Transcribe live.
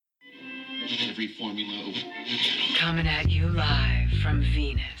Every formula. Coming at you live from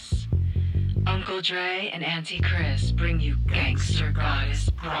Venus. Uncle Dre and Auntie Chris bring you Gangster Goddess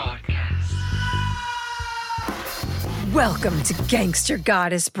Broadcast. Welcome to Gangster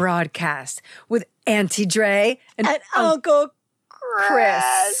Goddess Broadcast with Auntie Dre and Uncle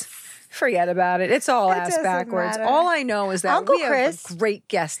Chris. Forget about it. It's all ass doesn't backwards. matter. All I know is that Uncle we Chris, have a great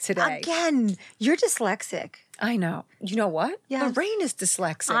guest today. Again, you're dyslexic. I know. You know what? Yes. Lorraine is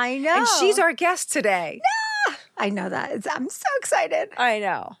dyslexic. I know. And she's our guest today. I know that. I'm so excited. I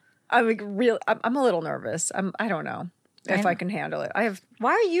know. I'm a little nervous. I don't know if I can handle it.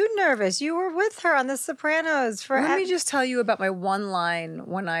 Why are you nervous? You were with her on The Sopranos for. Let me just tell you about my one line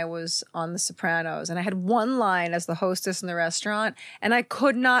when I was on The Sopranos. And I had one line as the hostess in the restaurant, and I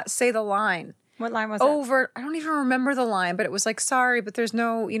could not say the line. What line was it? I don't even remember the line, but it was like, sorry, but there's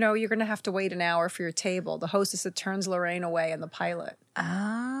no, you're going to have to wait an hour for your table. The hostess that turns Lorraine away in the pilot.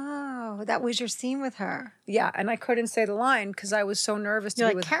 Oh, that was your scene with her. Yeah, and I couldn't say the line because I was so nervous to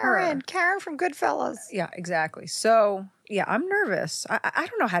be with her. Karen from Goodfellas. Yeah, exactly. So, yeah, I'm nervous. I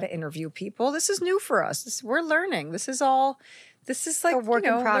don't know how to interview people. This is new for us. We're learning. This is like, a work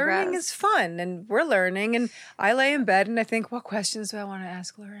in progress. Learning is fun, and we're learning. And I lay in bed and I think, what questions do I want to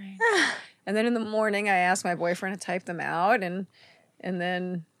ask Lorraine? And then in the morning, I ask my boyfriend to type them out, and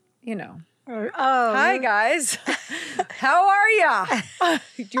then, hi guys, how are ya?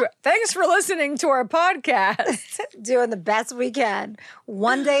 Thanks for listening to our podcast. Doing the best we can,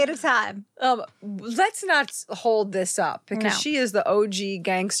 one day at a time. Let's not hold this up because she is the OG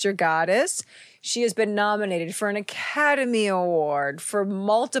gangster goddess. She has been nominated for an Academy Award, for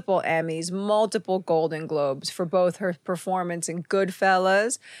multiple Emmys, multiple Golden Globes for both her performance in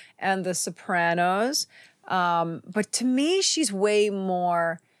Goodfellas and The Sopranos. But to me, she's way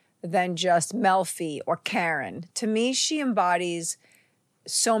more than just Melfi or Karen. To me, she embodies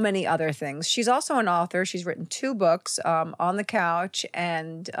so many other things. She's also an author. She's written 2 books, On the Couch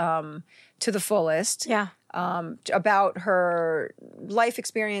and To the Fullest. Yeah. About her life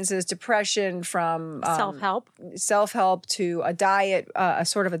experiences, depression, from self-help to a diet, a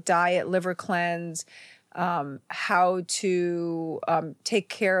sort of a diet, liver cleanse, how to take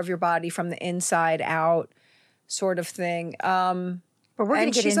care of your body from the inside out, sort of thing. But we're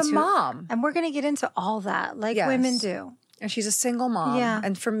going to get into she's a mom, and we're going to get into all that, like women do. And she's a single mom. Yeah.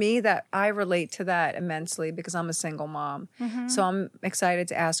 And for me, that I relate to that immensely because I'm a single mom. Mm-hmm. So I'm excited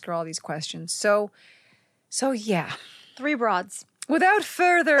to ask her all these questions. So yeah. 3 broads. Without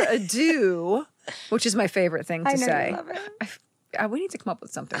further ado, which is my favorite thing to say. You love it. We need to come up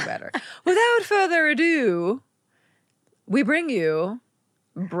with something better. Without further ado, we bring you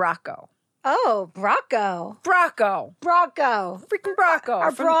Bracco. Oh, Bracco. Bracco. Freaking Bracco.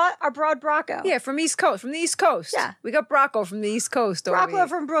 Our broad Bracco. Yeah, from the East Coast. Yeah. We got Bracco from the East Coast. Bracco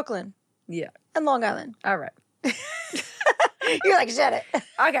from Brooklyn. Yeah. And Long Island. All right. You're like, shut it.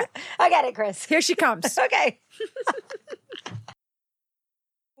 Okay. I got it, Chris. Here she comes. Okay.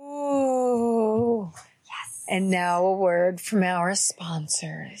 Ooh. Yes. And now a word from our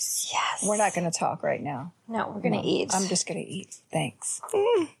sponsors. Yes. We're not going to talk right now. No, we're going to eat. I'm just going to eat. Thanks.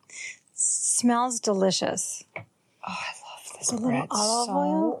 Smells delicious. Oh, I love this A bread little olive so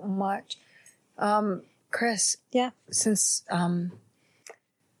oil? much. Chris. Yeah. Since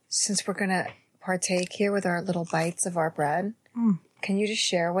we're going to partake here with our little bites of our bread, can you just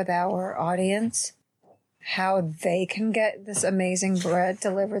share with our audience how they can get this amazing bread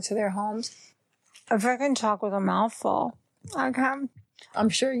delivered to their homes? If I can talk with a mouthful, I can. I'm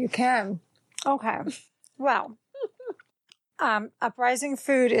sure you can. Okay. Well, Uprising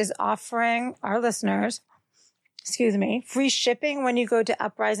Food is offering our listeners, free shipping when you go to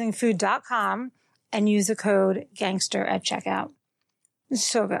uprisingfood.com and use the code GANGSTER at checkout. It's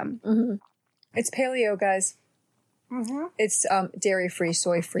so good. Mm-hmm. It's paleo, guys. Mm-hmm. It's dairy-free,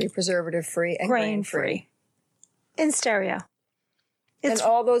 soy-free, preservative-free, and grain-free. In stereo. And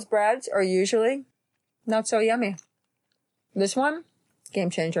all those breads are usually not so yummy. This one, game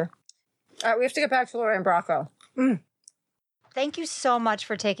changer. All right, we have to get back to Lorraine Bracco. Thank you so much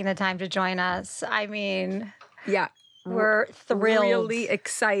for taking the time to join us. I mean, yeah, we're thrilled. Really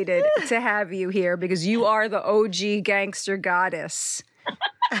excited to have you here because you are the OG gangster goddess.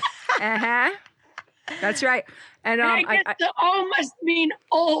 That's right. And I guess the O must mean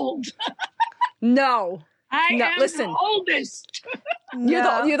old. No. I am listen. the oldest.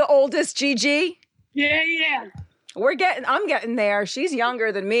 You're the oldest, Gigi? Yeah. I'm getting there. She's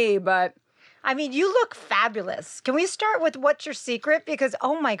younger than me, but I mean, you look fabulous. Can we start with what's your secret? Because,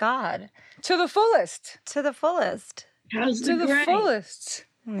 oh my God. To the fullest. To the fullest. How's to the gray? fullest.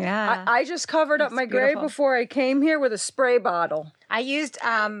 Yeah. I just covered up my gray before I came here with a spray bottle. I used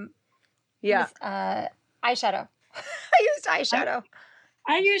Yeah. with eyeshadow. I used eyeshadow.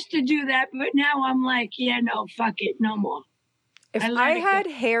 I used to do that, but now I'm like, yeah, no, fuck it, no more. If I let I it had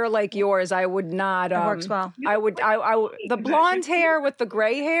go. hair like yours, I would not. It works well. I would. The blonde hair with the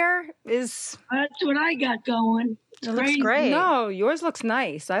gray hair is. That's what I got going. It's It looks crazy. great. No, yours looks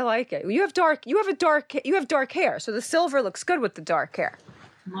nice. I like it. You have dark hair, so the silver looks good with the dark hair.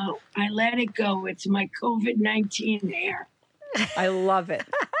 No, I let it go. It's my COVID-19 hair. I love it.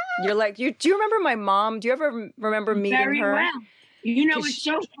 You're like you. Do you remember my mom? Do you ever remember meeting Very her? well. You know, 'Cause it's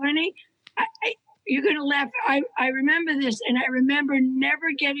so funny. You're going to laugh. I remember this, and I remember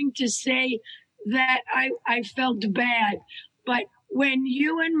never getting to say that I felt bad. But when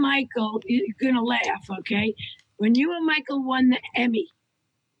you and Michael, you're going to laugh, okay? When you and Michael won the Emmy,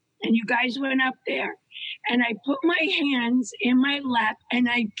 and you guys went up there, and I put my hands in my lap, and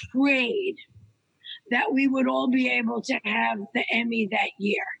I prayed that we would all be able to have the Emmy that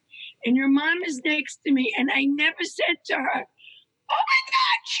year. And your mom is next to me, and I never said to her, "Oh my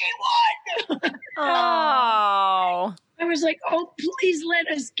God, she won!" Oh. I was like, "Oh, please let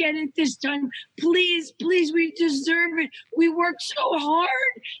us get it this time. Please, please, we deserve it. We worked so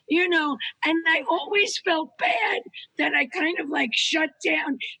hard, you know." And I always felt bad that I kind of like shut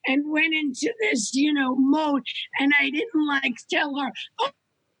down and went into this, mode. And I didn't like tell her, "Oh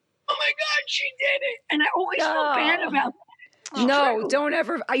my God, she did it." And I always felt bad about that. No, don't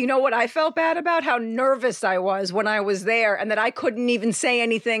ever. You know what I felt bad about? How nervous I was when I was there and that I couldn't even say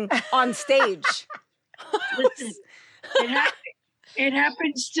anything on stage. Listen, it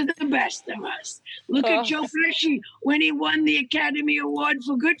happens to the best of us. Look at Joe Pesci when he won the Academy Award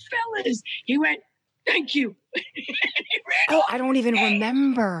for Goodfellas. He went, "Thank you." He ran off. I don't even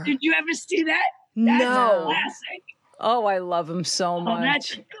remember. Did you ever see that? That's No. a classic. Oh, I love him so Oh,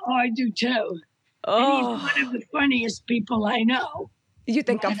 much. I do too. And Oh, he's one of the funniest people I know. you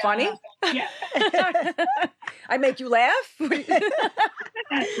think I'm funny? Yeah. I make you laugh? You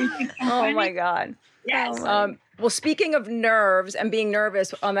think I'm Oh funny? my God. Yes. Well, speaking of nerves and being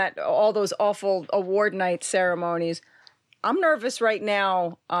nervous on all those awful award night ceremonies, I'm nervous right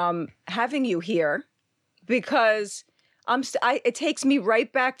now having you here because it takes me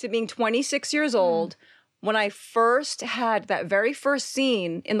right back to being 26 years old when I first had that very first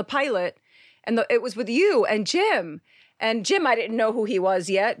scene in the pilot, and it was with you and Jim. And Jim, I didn't know who he was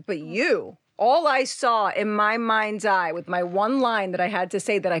yet, but you. All I saw in my mind's eye with my one line that I had to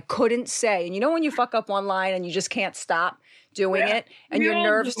say that I couldn't say. And you know when you fuck up one line and you just can't stop doing it and we your all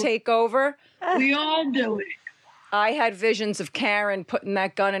nerves do. take over? We all do it. I had visions of Karen putting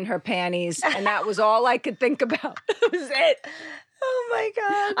that gun in her panties, and that was all I could think about. That was it. Oh my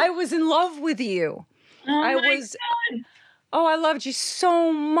God. I was in love with you. Oh I my was. God. Oh, I loved you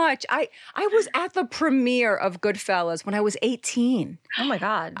so much. I was at the premiere of Goodfellas when I was 18. Oh my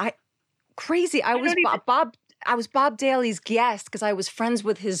God. Crazy. I was Bob Daly's guest because I was friends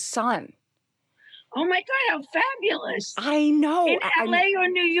with his son. Oh my God, how fabulous. I know. In LA or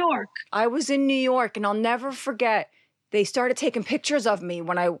New York? I was in New York, and I'll never forget. They started taking pictures of me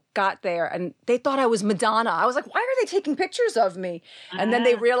when I got there, and they thought I was Madonna. I was like, why are they taking pictures of me? And then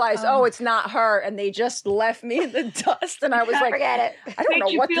they realized, it's not her, and they just left me in the dust. And I was like, forget it. I don't know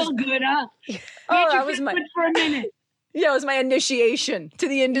Made you what feel this... good, huh? Oh, Made you that was feel my... good for a minute. Yeah, it was my initiation to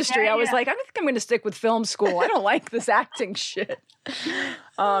the industry. Yeah, I was yeah. like, I don't think I'm going to stick with film school. I don't like this acting shit.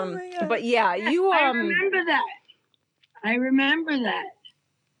 But yeah, you... I remember that. I remember that.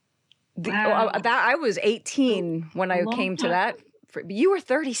 Wow. I was 18 when I long came to time. that. You were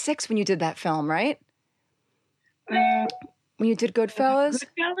 36 when you did that film, right? Uh, When you did Goodfellas?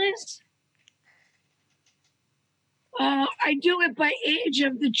 Goodfellas? I do it by age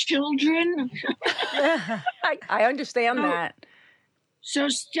of the children. I understand Oh. that. So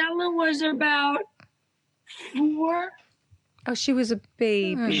Stella was about 4. Oh, she was a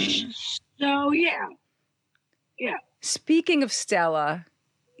baby. So yeah. Yeah. Speaking of Stella,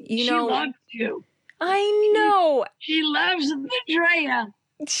 She loved you. I know. She loves the Drea.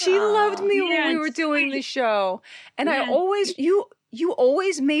 She loved me when yeah, we were it's doing the sweet. show. And I Yeah, it's always, you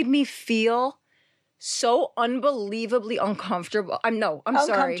always made me feel so unbelievably uncomfortable. I'm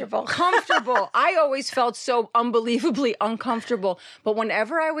sorry. Uncomfortable. Comfortable. I always felt so unbelievably uncomfortable. But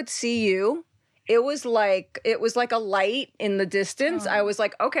whenever I would see you, it was like a light in the distance. I was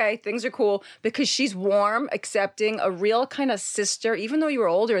like, okay, things are cool because she's warm, accepting, a real kind of sister, even though you were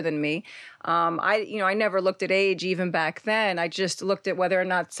older than me. I never looked at age even back then. I just looked at whether or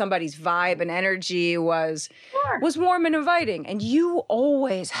not somebody's vibe and energy was warm and inviting. And you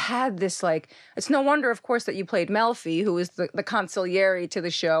always had this, like, it's no wonder, of course, that you played Melfi, who was the consigliere to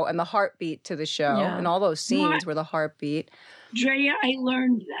the show and the heartbeat to the show. Yeah. And all those scenes were the heartbeat. Drea, I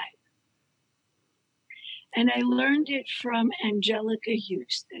learned that. And I learned it from Angelica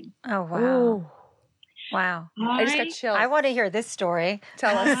Houston. Oh, wow. Ooh. Wow. I just got chills. I want to hear this story.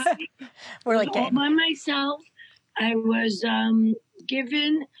 Tell us. We're was like, all by myself. I was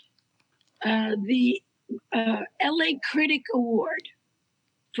given the LA Critic Award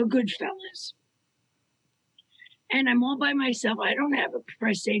for Goodfellas. And I'm all by myself. I don't have a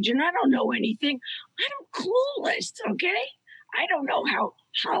press agent. I don't know anything. I'm clueless, okay? I don't know how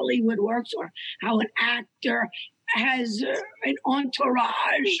Hollywood works or how an actor has an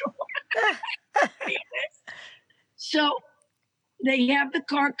entourage. So they have the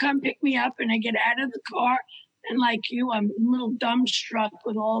car come pick me up, and I get out of the car, and like you, I'm a little dumbstruck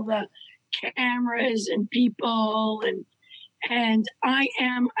with all the cameras and people, and I'm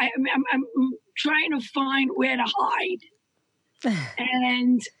trying to find where to hide.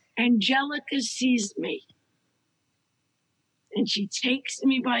 And Angelica sees me, and she takes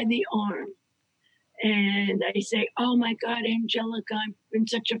me by the arm. And I say, "Oh my God, Angelica, I've been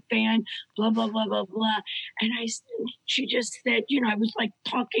such a fan, blah, blah, blah, blah, blah." And she just said, I was like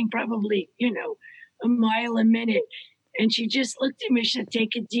talking probably, a mile a minute. And she just looked at me, she said,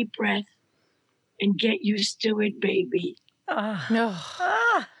 "Take a deep breath and get used to it, baby." No.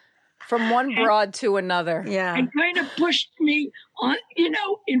 From one broad to another. Yeah. And kind of pushed me on,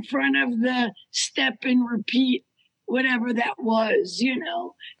 in front of the step and repeat, whatever that was,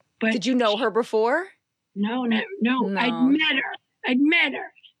 But did you know her before? No. I'd met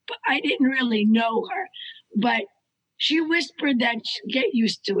her, but I didn't really know her. But she whispered that, "Get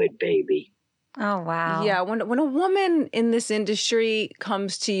used to it, baby." Oh, wow. Yeah, when a woman in this industry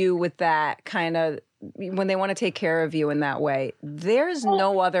comes to you with that kind of, when they want to take care of you in that way, there's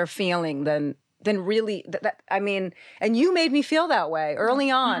no other feeling than really that. I mean, and you made me feel that way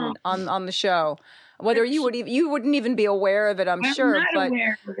early on the show. Whether you wouldn't even be aware of it, I'm sure. I'm not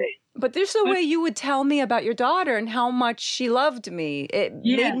aware of it. But there's a way you would tell me about your daughter and how much she loved me. It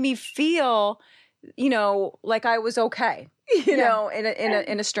made me feel, like I was okay. In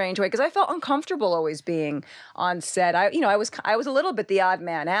a strange way, because I felt uncomfortable always being on set. I was a little bit the odd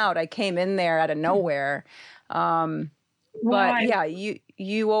man out. I came in there out of nowhere, but yeah,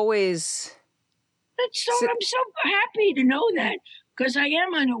 you always. I'm so happy to know that, because I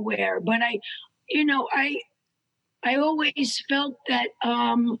am unaware. But I always felt that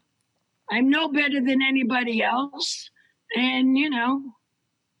I'm no better than anybody else, and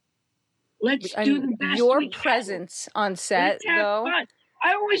let's do the best. Your presence on set, though. Fun.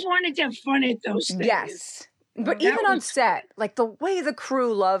 I always wanted to have fun at those things. Yes. But even on set, like the way the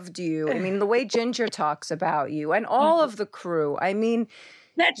crew loved you, I mean, the way Ginger talks about you and all of the crew, I mean.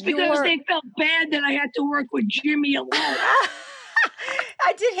 That's because they felt bad that I had to work with Jimmy alone.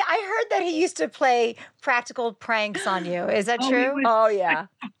 I heard that he used to play practical pranks on you. Is that true? Oh, yeah.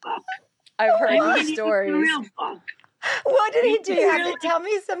 I've heard these stories. Real fuck. What did he do? You have to tell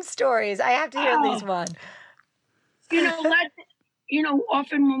me some stories. I have to hear at least one.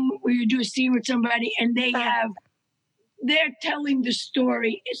 Often when you do a scene with somebody and they're telling the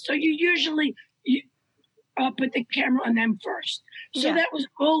story, so you usually put the camera on them first. So that was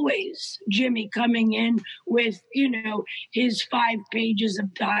always Jimmy coming in with, his 5 pages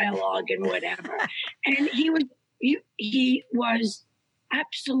of dialogue and whatever. And he was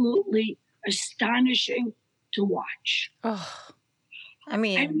absolutely astonishing to watch. Oh, I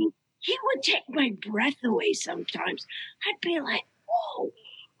mean, he would take my breath away sometimes. I'd be like, "Whoa."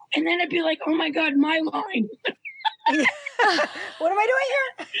 And then I'd be like, "Oh my God, my line." What am I doing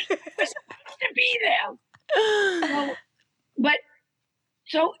here? I'm supposed to be there.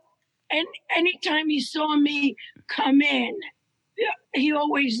 And anytime he saw me come in, he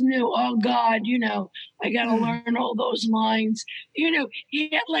always knew, "Oh God, I got to learn all those lines." He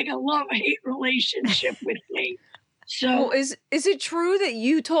had like a love-hate relationship with me. So is it true that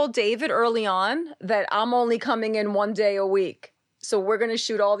you told David early on that I'm only coming in 1 day a week? So we're going to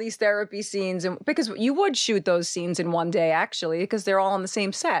shoot all these therapy scenes, and because you would shoot those scenes in 1 day, actually, because they're all on the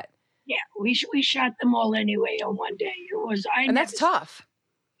same set. Yeah, we shot them all anyway on 1 day. That's tough.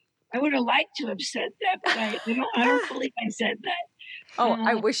 I would have liked to have said that, but I don't believe I said that. Oh,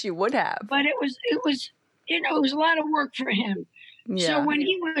 I wish you would have. But it was a lot of work for him. Yeah. So when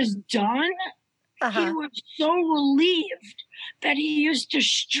he was done, he was so relieved that he used to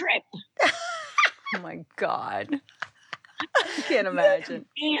strip. Oh my God. I can't imagine.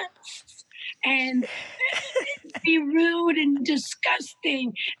 And be rude and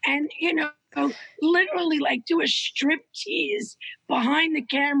disgusting and, literally like do a strip tease behind the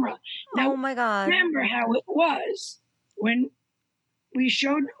camera. Now, oh my God. Remember how it was when we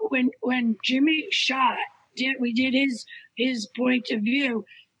showed, when Jimmy shot, we did his point of view.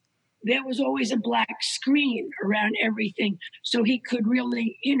 there was always a black screen around everything, so he could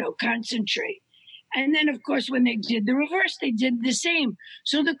really, concentrate. And then, of course, when they did the reverse, they did the same.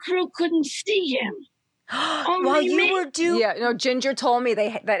 So the crew couldn't see him. While you were doing... Yeah, no, Ginger told me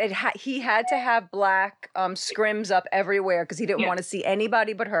he had to have black scrims up everywhere because he didn't want to see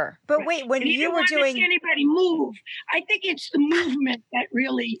anybody but her. But wait, when you were doing... see anybody move. I think it's the movement that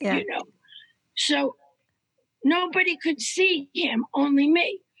really, So nobody could see him, only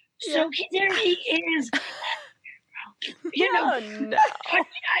me. So there he is. No. I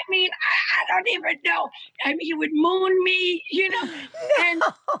mean, I don't even know. I mean, he would moon me, and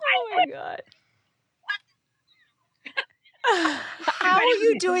oh my God. How are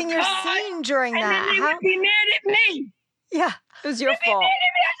you doing your scene during that? And then they would be mad at me. Yeah. It was your fault. I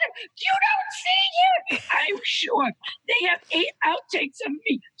said, you don't see him. I'm sure they have 8 outtakes of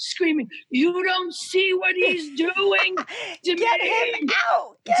me screaming, you don't see what he's doing to Get me. him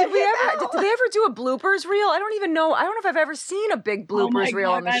out. Did they ever do a bloopers reel? I don't even know. I don't know if I've ever seen a big bloopers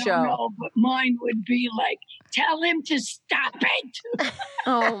reel on the show. I don't know, but mine would be like, tell him to stop it.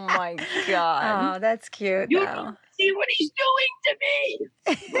 Oh my God. Oh, that's cute. You don't see what he's doing to me.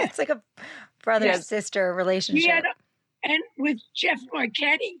 It's like a brother-sister relationship. And with Jeff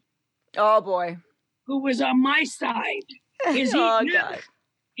Marchetti. Oh, boy. Who was on my side. Because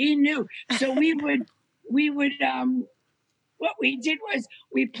he knew. So we would, what we did was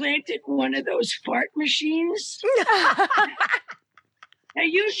we planted one of those fart machines. Now,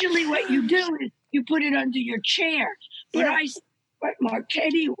 usually what you do is you put it under your chair. But but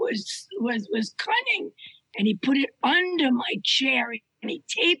Marchetti was cunning. And he put it under my chair and he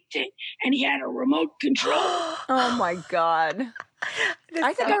taped it and he had a remote control. Oh my God.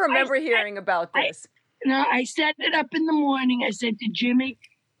 I think I remember hearing about this. I set it up in the morning. I said to Jimmy,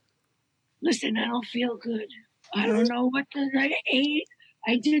 listen, I don't feel good. I don't know what I ate.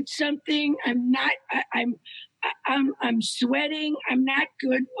 I did something. I'm sweating. I'm not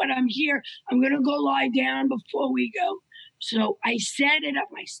good, but I'm here. I'm going to go lie down before we go. So I set it up.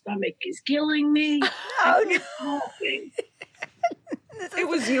 My stomach is killing me. Oh, no. It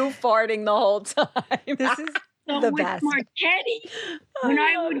was you farting the whole time. This is so the with best. Marchetti, when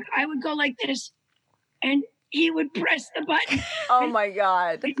I would go like this, and he would press the button. Oh my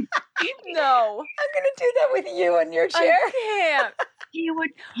God! No, I'm gonna do that with you in your chair. I can't.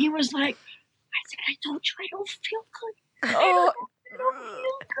 He was like, I said, I told you I don't feel good. Oh. I don't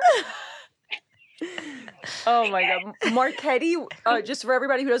feel good. Oh my God, Marchetti! Just for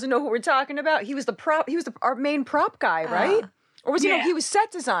everybody who doesn't know who we're talking about, he was our main prop guy, right? Or was he? No, he was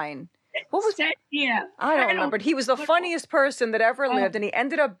set design. What was that? Yeah, I don't remember. But he was the funniest person that ever lived, and he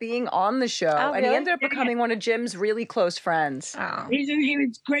ended up being on the show, and he ended up becoming one of Jim's really close friends. Oh. He was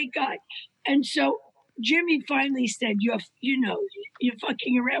a great guy, and so Jimmy finally said, "You're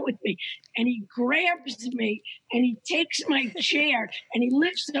fucking around with me," and he grabs me and he takes my chair and he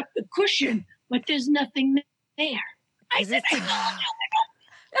lifts up the cushion. But there's nothing there. I said, I told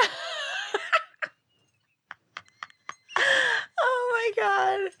you. Oh my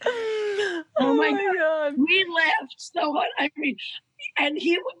God. Oh my God. We laughed so hard. I mean, and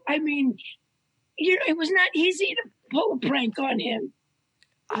it was not easy to pull a prank on him.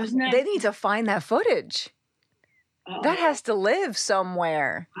 They need to find that footage. That has to live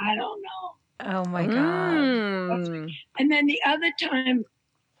somewhere. I don't know. Oh my God. And then the other time,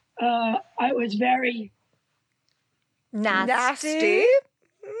 I was very nasty.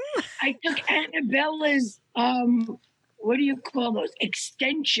 I took Annabella's, what do you call those?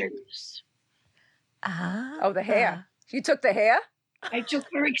 Extensions. Oh, the hair. You took the hair? I took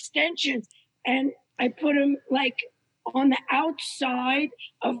her extensions and I put them like on the outside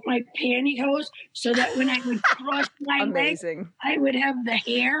of my pantyhose so that when I would cross my legs, I would have the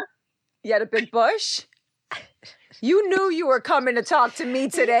hair. You had a big bush? You knew you were coming to talk to me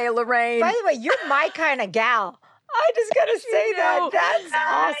today, Lorraine. By the way, you're my kind of gal. I just got to say that. That's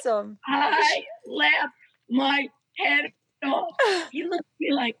awesome. I laughed my head off. He looked at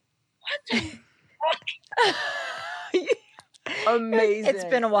me like, what the fuck? Amazing. It's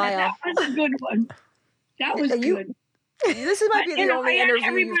been a while. That was a good one. That was good. This might be the only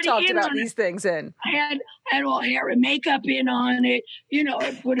interview you've talked about these things in. I had all hair and makeup in on it.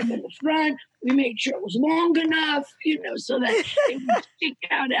 I put them in the front. We made sure it was long enough, so that it would stick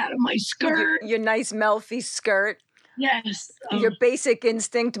out of my skirt. Your nice Melfi skirt. Yes. Your Basic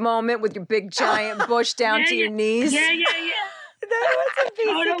Instinct moment with your big giant bush down to your knees. Yeah. That was a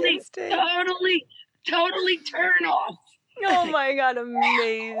Basic Instinct. Totally turn off. Oh my God,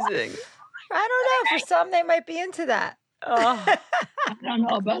 amazing. I don't know. For some, they might be into that. Oh, I don't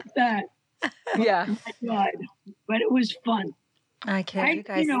know about that. Yeah. Oh my God. But it was fun. I kid you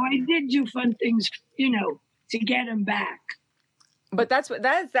guys. I did do fun things, to get him back. But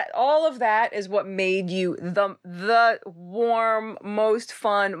that all of that is what made you the warm, most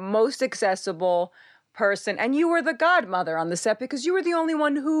fun, most accessible person. And you were the godmother on the set because you were the only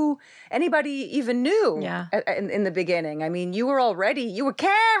one who anybody even knew in the beginning. I mean, you were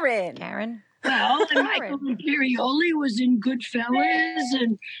Karen. Karen. Well, and Michael Imperioli was in Goodfellas,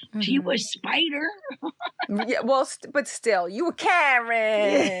 and he was Spider. Yeah, well, but still, you were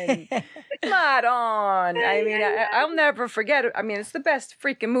Karen. Not on. I mean, I'll never forget it. I mean, it's the best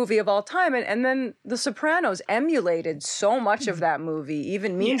freaking movie of all time. And then The Sopranos emulated so much of that movie,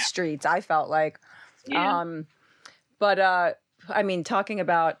 even Mean Streets, I felt like. Yeah. I mean, talking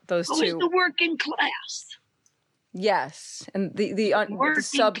about those two. It was the working class. Yes, and the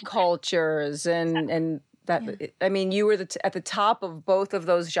subcultures and that. I mean, you were at the top of both of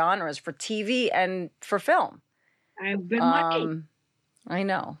those genres for TV and for film. I've been lucky. I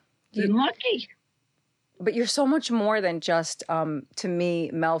know. Been lucky. But you're so much more than just, to me,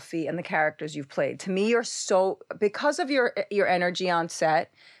 Melfi and the characters you've played. To me, you're so, because of your energy on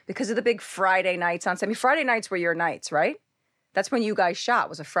set, because of the big Friday nights on set. I mean, Friday nights were your nights, right? That's when you guys shot,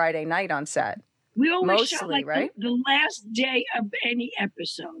 was a Friday night on set. We always Mostly, shot like right? the last day of any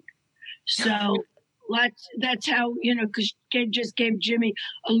episode. So that's how, because Ken just gave Jimmy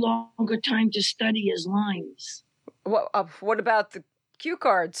a longer time to study his lines. What about the cue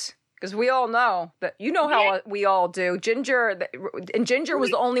cards? Because we all know that, how we all do. Ginger was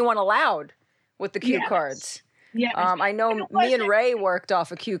the only one allowed with the cue cards. Yes. I know me and Ray worked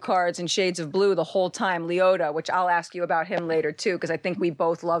off of cue cards and Shades of Blue the whole time. Leota, which I'll ask you about him later too, because I think we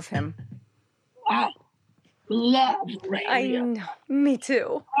both love him. Wow. Love Ray. I know. Me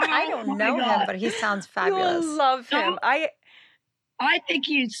too. I don't know him, but he sounds fabulous. You love him. I think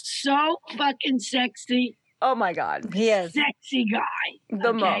he's so fucking sexy. Oh my God. He is. Sexy guy.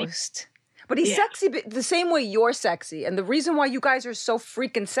 The most. But he's sexy the same way you're sexy. And the reason why you guys are so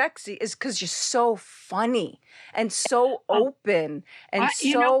freaking sexy is because you're so funny and so open and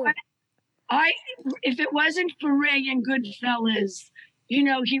You know what? If it wasn't for Ray and Goodfellas,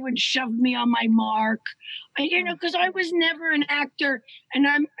 he would shove me on my mark. Because I was never an actor, and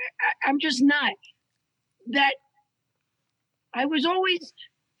I'm just not. That I was always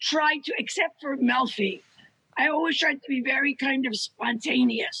trying to, except for Melfi, I always tried to be very kind of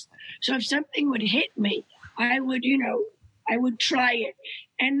spontaneous. So if something would hit me, I would try it.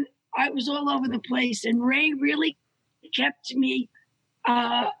 And I was all over the place. And Ray really kept me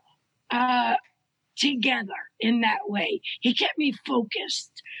together in that way. He kept me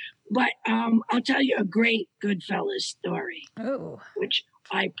focused. But I'll tell you a great Goodfellas story, which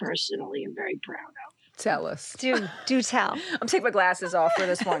I personally am very proud of. Tell us. Do tell. I'm taking my glasses off for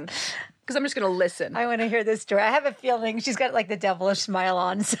this one because I'm just going to listen. I want to hear this story. I have a feeling she's got like the devilish smile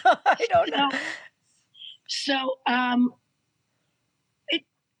on, so I don't know. So,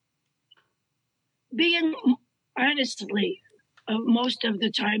 being honestly, most of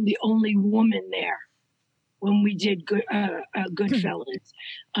the time, the only woman there when we did Goodfellas.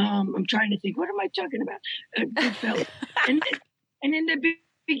 I'm trying to think, what am I talking about? Goodfellas. and in the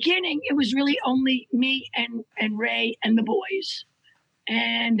beginning, it was really only me and Ray and the boys.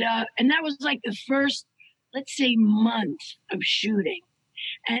 And that was like the first, let's say, month of shooting.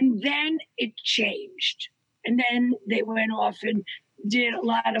 And then it changed. And then they went off and did a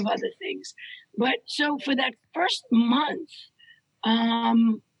lot of other things. But so for that first month,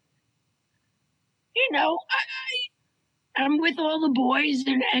 I'm with all the boys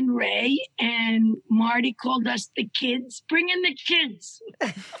and Ray, and Marty called us the kids. Bring in the kids.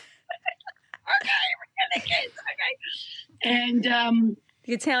 Okay, bring in the kids. Okay. And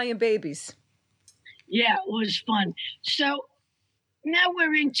the Italian babies. Yeah, it was fun. So now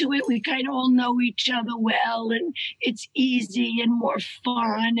we're into it. We kind of all know each other well, and it's easy and more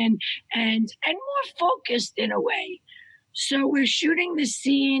fun and more focused in a way. So we're shooting the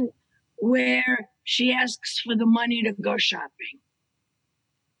scene where she asks for the money to go shopping.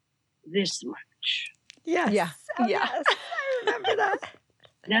 This much. Yes. Yeah. Oh, yeah. Yes. I remember that.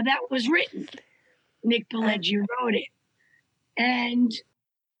 Now that was written. Nick Pileggi wrote it. And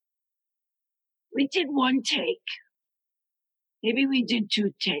we did one take. Maybe we did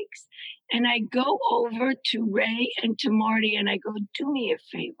 2 takes. And I go over to Ray and to Marty and I go, do me a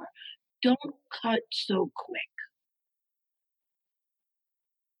favor. Don't cut so quick.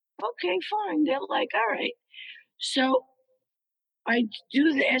 Okay, fine. They're like, all right. So I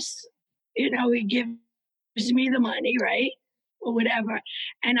do this, he gives me the money, right? Or whatever.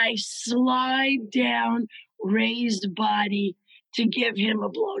 And I slide down Ray's body to give him a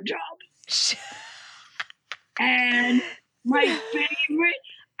blowjob. And my favorite.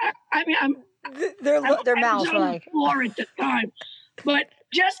 I mean, Their I mouths was were on like, the floor at the time, but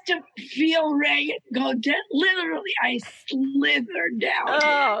just to feel Ray go down, literally, I slithered down.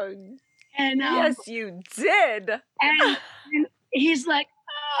 Oh, And yes, you did. and he's like,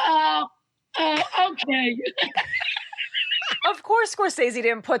 oh, okay. Of course, Scorsese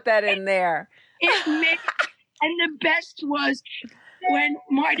didn't put that in there. And the best was when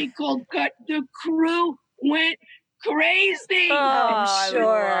Marty called cut, the crew went crazy. Oh,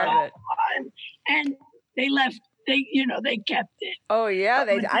 sure. I love it. And they left. They kept it. Oh yeah,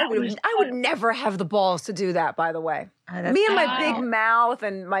 I would fun. never have the balls to do that. By the way, that's me and my Oh. big mouth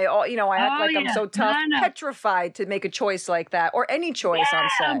and my, I act like I'm yeah. so tough, No. petrified to make a choice like that or any choice on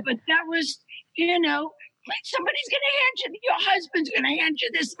set. But that was, like somebody's going to hand you, your husband's going to hand you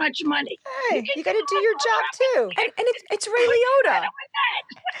this much money. hey, you got to do your job too. And it's Ray Liotta.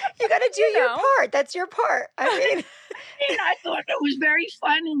 You got to do your know. part. That's your part. I mean, And I thought it was very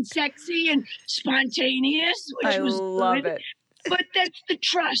fun and sexy and spontaneous, which I was love good. it. But that's the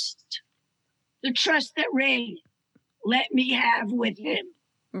trust that Ray let me have with him.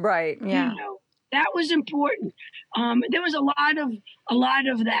 Right. yeah. That was important. There was a lot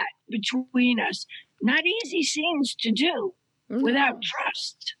of that between us. Not easy scenes to do without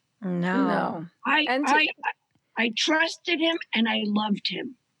trust. No. I trusted him and I loved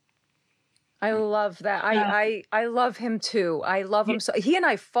him. I love that. I love him too. I love him so. He and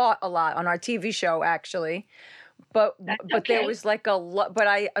I fought a lot on our TV show, actually, but there okay. was like a lot. But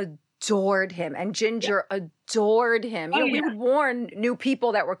I adored him, and Ginger adored him. We would warn new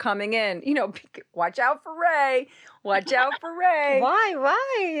people that were coming in. Watch out for Ray. Watch out for Ray. Why?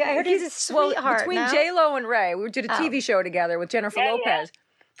 I heard he's a sweetheart. Between no? J-Lo and Ray, we did a TV show together with Jennifer Lopez.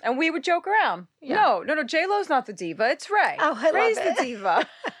 And we would joke around. Yeah. No, J-Lo's not the diva. It's Ray. Oh, I love Ray's it. the diva.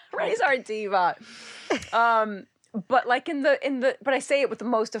 Ray's our diva. But like but I say it with the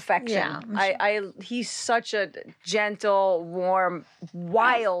most affection. Yeah. He's such a gentle, warm,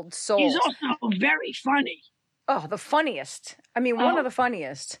 wild soul. He's also very funny. Oh, the funniest. I mean, one of the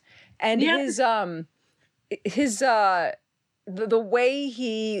funniest. And the way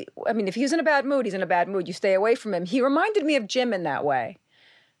if he's in a bad mood, he's in a bad mood. You stay away from him. He reminded me of Jim in that way.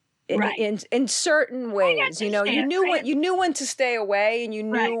 Right. In certain ways, you knew when to stay away, and you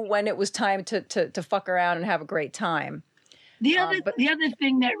knew when it was time to fuck around and have a great time. The other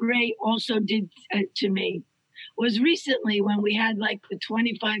thing that Ray also did to me was recently when we had like the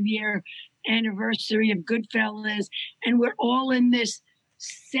 25-year anniversary of Goodfellas, and we're all in this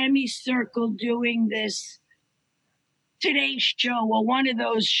semicircle doing this Today Show or one of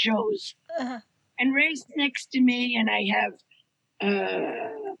those shows, and Ray's next to me, and I have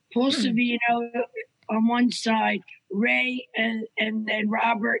Paul Savino on one side, Ray, and then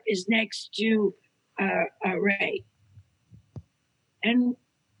Robert is next to Ray. And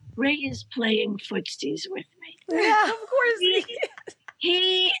Ray is playing footsies with me. Yeah, of course.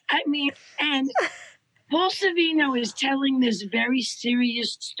 And Paul Savino is telling this very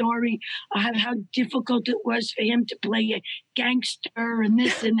serious story of how difficult it was for him to play a gangster and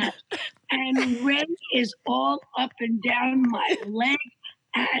this and that. And Ray is all up and down my leg.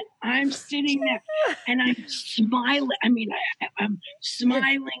 And I'm sitting there and I'm smiling. I'm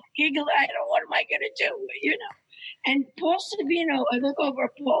smiling, giggling. I don't know, what am I going to do? And Paul Savino, I look over at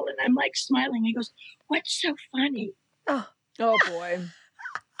Paul and I'm like smiling. He goes, "What's so funny?" Oh boy.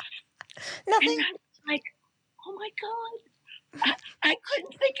 Nothing. And I'm like, "Oh my God." I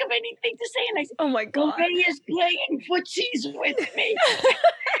couldn't think of anything to say. And I said, "Oh my God." Well, Ray is playing footsies with me.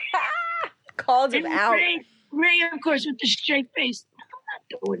 Called him and out. Ray, of course, with the straight face.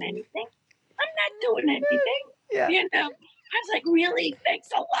 I'm not doing anything. Yeah. I was like, "Really? Thanks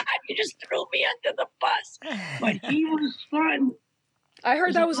a lot. You just threw me under the bus." But he was fun. I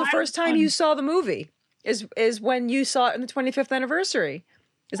heard that was the first time fun. you saw the movie. Is when you saw it in the 25th anniversary.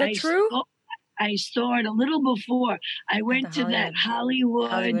 Is that true? I saw it a little before. I went to that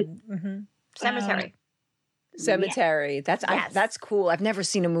Hollywood. Cemetery. Cemetery. Yeah. That's cool. I've never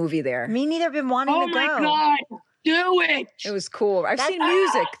seen a movie there. Me neither. Been wanting Oh to my go. God. Do it. It was cool. I've seen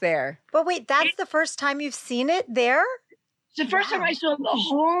music there. But wait, that's the first time you've seen it there? It's the first time I saw the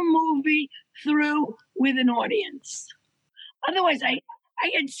whole movie through with an audience. Otherwise, I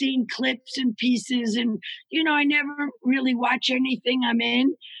had seen clips and pieces, and I never really watch anything I'm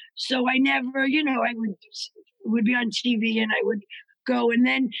in. So I never, I would be on TV and I would go, and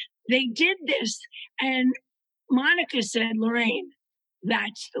then they did this, and Monica said, "Lorraine,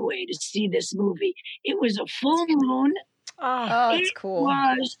 that's the way to see this movie." It was a full moon. Oh, it's cool.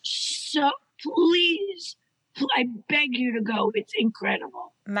 It was so, please, I beg you to go. It's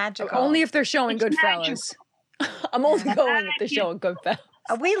incredible. Magical. Only if they're showing It's Goodfellas. magical. I'm only going if the show Goodfellas.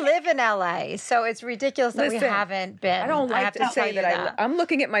 We live in LA, so it's ridiculous that we haven't been. I don't like to say that I'm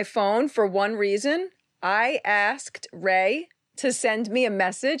looking at my phone for one reason. I asked Ray to send me a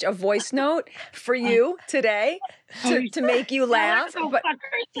message, a voice note for you today to make you laugh. But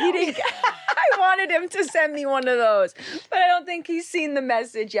he didn't. I wanted him to send me one of those, but I don't think he's seen the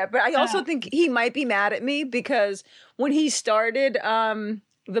message yet. But I also think he might be mad at me because when he started the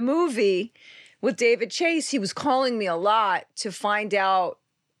movie with David Chase, he was calling me a lot to find out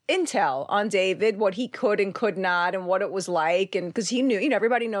intel on David, what he could and could not, and what it was like. And because he knew,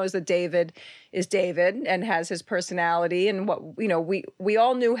 everybody knows that David is David and has his personality, and what, we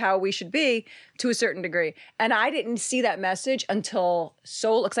all knew how we should be to a certain degree. And I didn't see that message until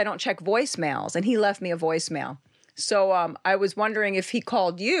because I don't check voicemails, and he left me a voicemail. So I was wondering if he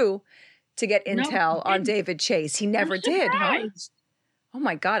called you to get intel on David Chase. He never did, huh? Oh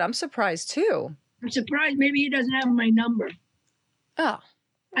my God, I'm surprised too. I'm surprised. Maybe he doesn't have my number. Oh.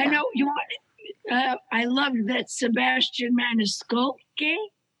 I know you want. I loved that Sebastian Maniscalco.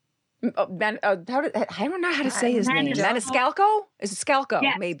 I don't know how to say his name. Maniscalco? Is it Scalco?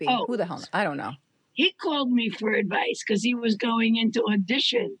 Yes. Maybe. Oh. Who the hell? I don't know. He called me for advice because he was going into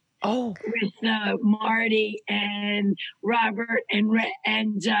audition. With Marty and Robert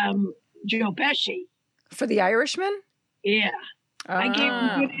and Joe Pesci for The Irishman. Yeah, I gave him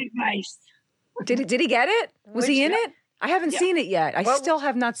good advice. Did he get it? Was he in it? I haven't seen it yet. I still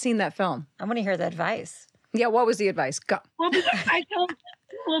have not seen that film. I want to hear the advice. Yeah, what was the advice? Go. Well,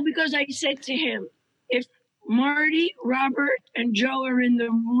 because I said to him, if Marty, Robert, and Joe are in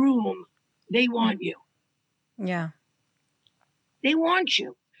the room, they want you. Yeah. They want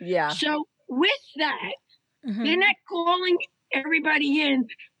you. Yeah. So with that, they're not calling everybody in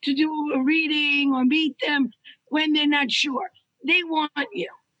to do a reading or meet them when they're not sure. They want you.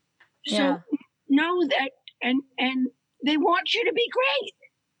 So know that, and they want you to be great.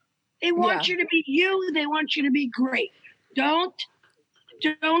 They want you to be you. They want you to be great. Don't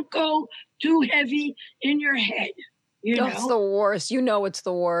go too heavy in your head. It's the worst. It's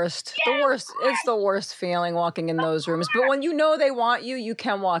the worst. Yeah, the worst. It's the worst feeling walking in those rooms. But when they want you, you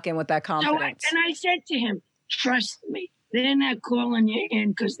can walk in with that confidence. And I said to him, trust me. They're not calling you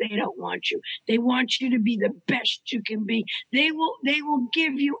in because they don't want you. They want you to be the best you can be. They will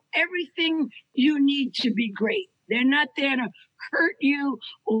give you everything you need to be great. They're not there to hurt you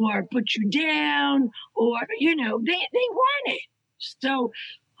or put you down or, they want it. So,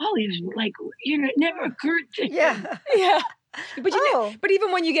 he's like, it never occurred to him. Yeah. But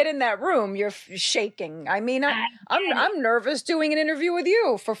even when you get in that room, you're shaking. I mean, I'm nervous doing an interview with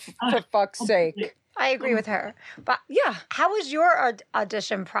you for fuck's sake. I agree with her. But how was your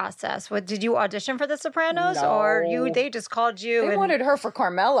audition process? Did you audition for The Sopranos, or they just called you? They wanted her for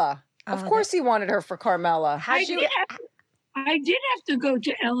Carmela. Of course, he wanted her for Carmela. I did have to go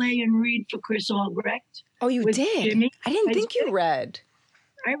to LA and read for Chris Albrecht. Oh, you did? Jimmy. I didn't think you read.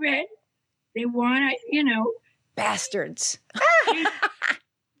 I read. They want, bastards.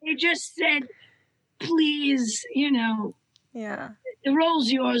 They just said, please, Yeah. the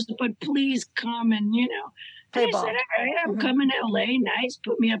role's yours, but please come and, Play I ball. said, all right, I'm coming to LA. Nice.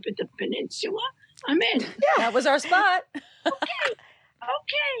 Put me up at the Peninsula. I'm in. Yeah, that was our spot.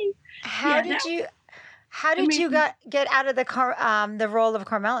 Okay. How did you get out of the role of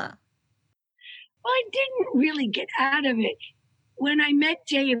Carmela? Well, I didn't really get out of it. When I met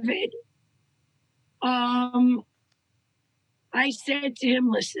David, I said to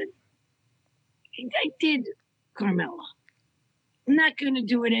him, listen, I did Carmela. I'm not going to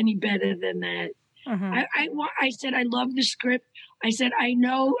do it any better than that. I said, I love the script. I said, I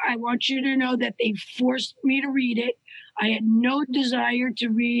want you to know that they forced me to read it. I had no desire to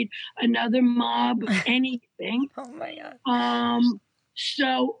read another mob, anything. Oh my God.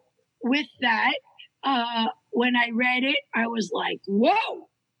 So with that, when I read it, I was like, whoa.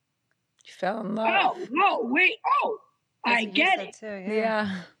 You fell in love. Oh, wait. I get it. Too,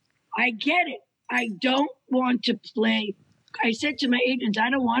 yeah. I get it. I don't want to play. I said to my agents, I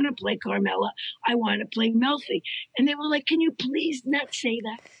don't want to play Carmela. I want to play Melfi. And they were like, can you please not say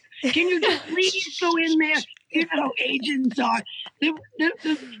that? Can you just please go in there? You know how agents are. The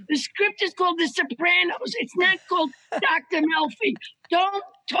script is called The Sopranos. It's not called Dr. Melfi. Don't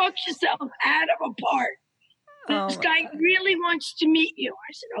talk yourself out of a part. This guy really wants to meet you.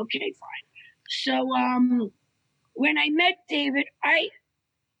 I said, okay, fine. So when I met David, I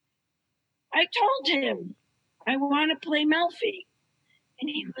told him, I want to play Melfi. And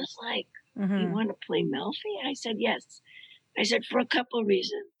he was like, you want to play Melfi? I said, yes. I said, for a couple of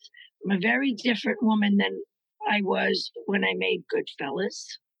reasons. I'm a very different woman than I was when I made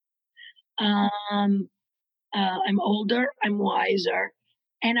Goodfellas. I'm older, I'm wiser,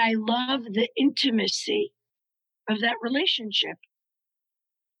 and I love the intimacy of that relationship.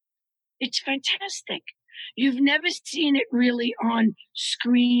 It's fantastic. You've never seen it really on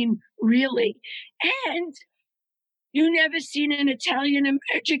screen, really. And you never seen an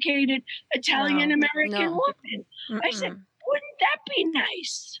educated Italian-American woman. I said, wouldn't that be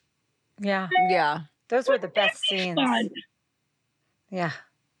nice? Yeah. Yeah. Those were the best scenes. Fun? Yeah.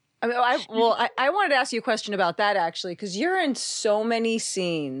 I mean, I wanted to ask you a question about that, actually, because you're in so many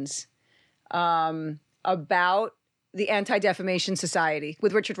scenes about the Anti-Defamation Society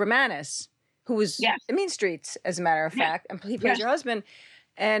with Richard Romanus, who was in Mean Streets, as a matter of fact, and he plays your husband.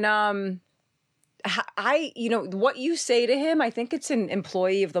 And what you say to him, I think it's an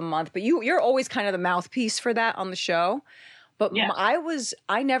Employee of the Month, but you're always kind of the mouthpiece for that on the show. But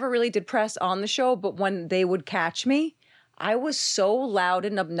I never really did press on the show, but when they would catch me, I was so loud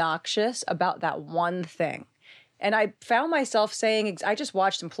and obnoxious about that one thing. And I found myself saying, I just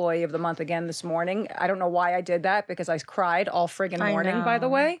watched Employee of the Month again this morning. I don't know why I did that, because I cried all friggin' morning, by the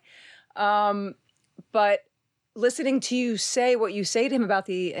way. But listening to you say what you say to him about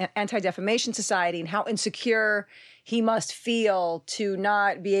the Anti-Defamation Society and how insecure he must feel to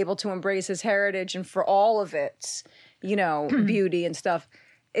not be able to embrace his heritage and for all of its, beauty and stuff.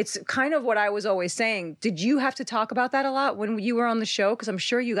 It's kind of what I was always saying. Did you have to talk about that a lot when you were on the show? Because I'm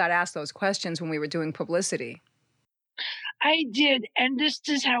sure you got asked those questions when we were doing publicity. I did, and this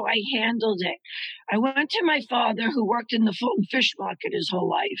is how I handled it. I went to my father, who worked in the Fulton Fish Market his whole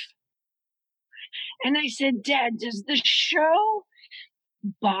life. And I said, Dad, does the show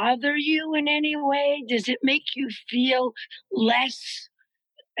bother you in any way? Does it make you feel less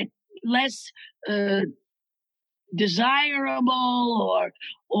desirable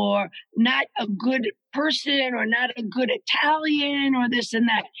or not a good person or not a good Italian or this and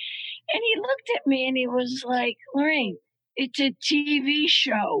that? And he looked at me and he was like, Lorraine, it's a TV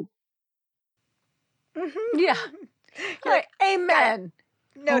show. Mm-hmm. Yeah. Like, amen.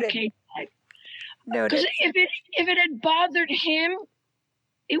 Noted. Okay. Noted. Because if it had bothered him,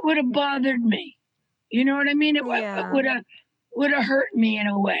 it would have bothered me. You know what I mean? It would have hurt me in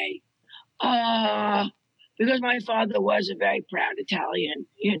a way. Because my father was a very proud Italian,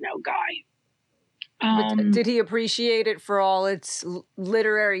 guy. But did he appreciate it for all its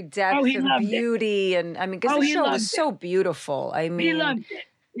literary depth and beauty? And I mean, because the show was so beautiful. I mean, he loved it.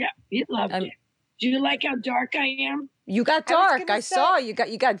 Yeah, he loved it. Do you like how dark I am? You got dark. I saw you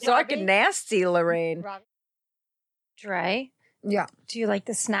got dark and nasty, Lorraine. Dre. Yeah. Do you like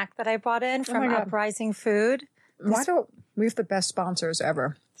the snack that I brought in from Uprising Food? Why don't we have the best sponsors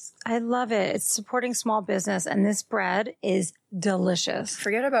ever? I love it. It's supporting small business, and this bread is delicious.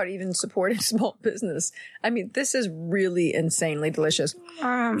 Forget about even supporting small business. I mean, this is really insanely delicious.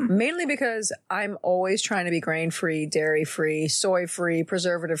 Mainly because I'm always trying to be grain-free, dairy-free, soy-free,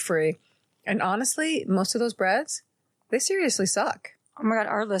 preservative-free. And honestly, most of those breads, they seriously suck. Oh my God,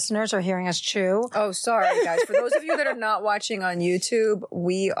 our listeners are hearing us chew. Oh, sorry, guys. For those of you that are not watching on YouTube,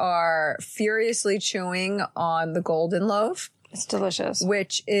 we are furiously chewing on the golden loaf. It's delicious.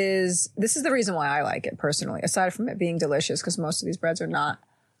 This is the reason why I like it personally, aside from it being delicious, because most of these breads are not,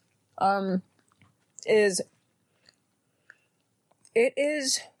 it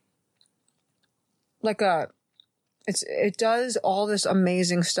is like it does all this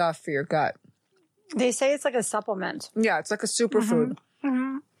amazing stuff for your gut. They say it's like a supplement. Yeah, it's like a superfood.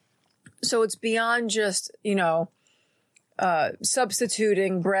 Mm-hmm. So it's beyond just,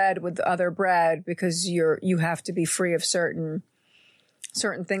 substituting bread with other bread because you have to be free of certain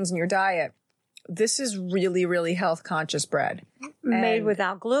things in your diet. This is really, really health conscious bread. Made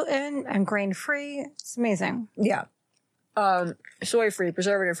without gluten and grain free. It's amazing. Yeah. Soy free,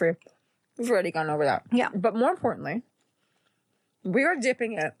 preservative free. We've already gone over that. Yeah. But more importantly, we are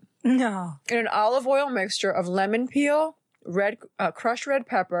dipping it in an olive oil mixture of lemon peel, crushed red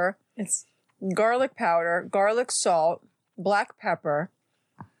pepper, garlic powder, garlic salt, black pepper,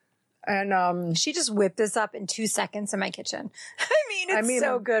 and she just whipped this up in 2 seconds in my kitchen. I mean,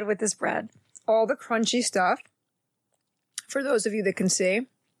 so good with this bread. All the crunchy stuff. For those of you that can see,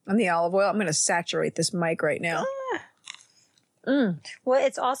 on the olive oil, I'm going to saturate this mic right now. Well,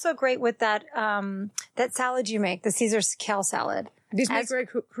 it's also great with that salad you make, the Caesar kale salad. These make great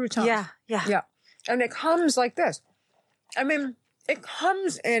croutons. Yeah. And it comes like this. I mean, it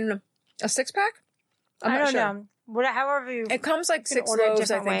comes in a 6-pack. I don't know. However you, it comes like 6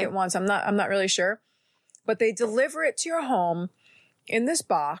 loaves, I think, at once. I'm not really sure, but they deliver it to your home in this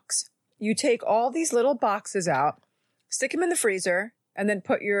box. You take all these little boxes out, stick them in the freezer, and then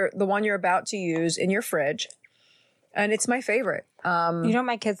put the one you're about to use in your fridge. And it's my favorite. You know what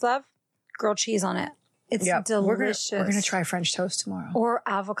my kids love? Grilled cheese on it. It's Yep. delicious. We're gonna try French toast tomorrow. Or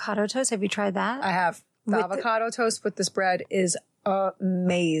avocado toast. Have you tried that? I have. The avocado toast with this bread is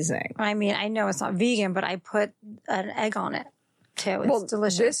amazing. I mean, I know it's not vegan, but I put an egg on it too. It's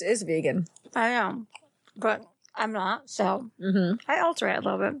delicious. This is vegan. I know, but I'm not, so I alter it a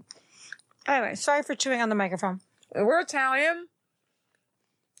little bit. Anyway, sorry for chewing on the microphone. We're Italian.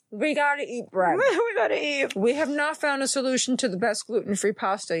 We gotta eat bread. We gotta eat. We have not found a solution to the best gluten-free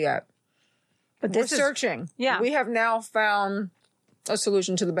pasta yet. But We're searching. Yeah. We have now found a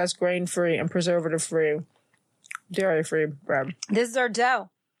solution to the best grain-free and preservative-free, dairy-free bread. This is our dough.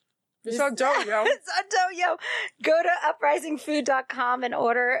 It's our dough, yo. It's our dough, yo. Go to uprisingfood.com and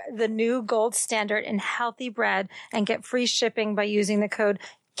order the new gold standard in healthy bread and get free shipping by using the code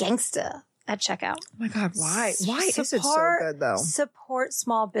GANGSTA at checkout. Oh my God, why? Why is it so good, though? Support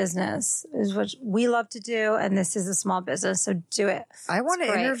small business is what we love to do, and this is a small business, so do it. I want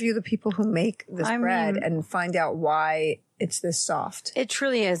to interview the people who make this bread and find out why it's this soft. It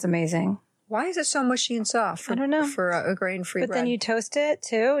truly is amazing. Why is it so mushy and soft? I don't know. For a grain-free bread. But then you toast it,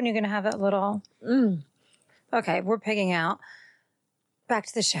 too, and you're going to have that little... Okay, we're pigging out. Back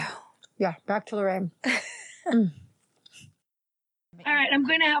to the show. Yeah, back to Lorraine. All right, I'm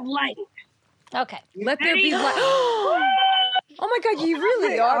going to have light. Okay. Let there be light. Oh my God, you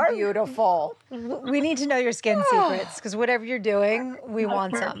really are beautiful. We need to know your skin secrets, because whatever you're doing, we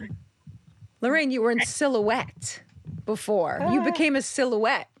want some. Lorraine, you were in silhouette before. You became a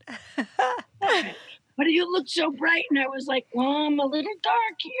silhouette. But you look so bright, and I was like, well, I'm a little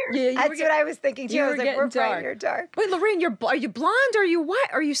dark here. Yeah, that's what I was thinking, too. I was like, we're bright, you're dark. Wait, Lorraine, are you blonde? Or are you white?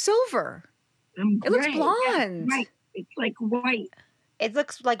 Are you silver? I'm It looks gray. blonde. Yeah, right. It's like white. It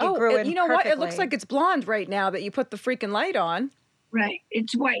looks like it grew in you know perfectly. what? It looks like it's blonde right now that you put the freaking light on. Right.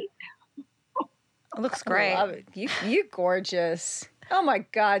 It's white. It looks great. I love it. You gorgeous. Oh my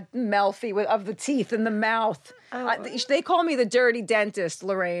God, Melfi of the teeth and the mouth. They call me the dirty dentist,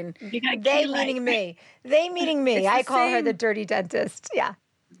 Lorraine. They meaning me. They meaning me. I call her the dirty dentist. Yeah.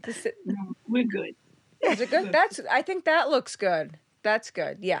 No, we're good. Is it good? I think that looks good. That's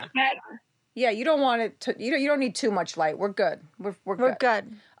good. Yeah. Better. Yeah, you don't want it to. You don't need too much light. We're good. We're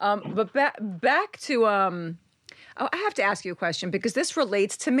good. But back to I have to ask you a question because this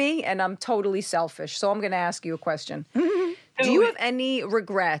relates to me, and I'm totally selfish. So I'm going to ask you a question. Do you have any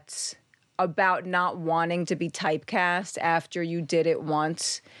regrets about not wanting to be typecast after you did it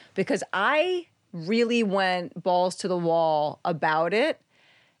once? Because I really went balls to the wall about it,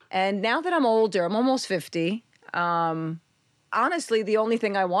 and now that I'm older, I'm almost 50. Honestly, the only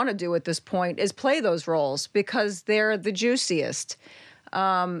thing I want to do at this point is play those roles because they're the juiciest.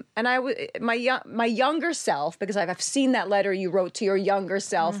 And my younger self, because I've seen that letter you wrote to your younger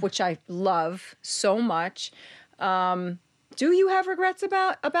self, which I love so much. Do you have regrets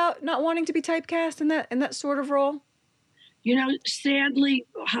about not wanting to be typecast in that sort of role? You know, sadly,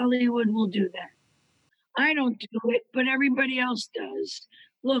 Hollywood will do that. I don't do it, but everybody else does.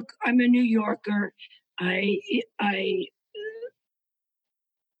 Look, I'm a New Yorker. I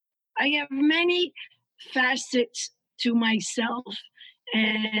have many facets to myself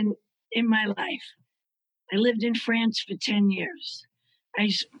and in my life. I lived in France for 10 years. I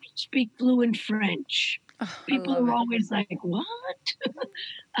speak fluent French. People are always like, what?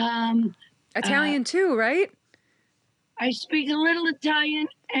 Italian too, right? I speak a little Italian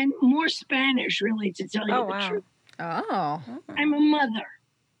and more Spanish, really, to tell you the truth. Oh. I'm a mother.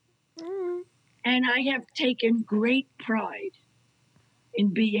 And I have taken great pride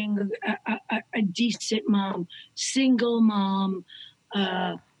in being a decent mom, single mom,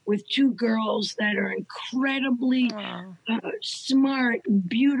 with two girls that are incredibly smart and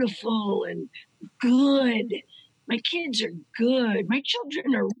beautiful and good. My kids are good. My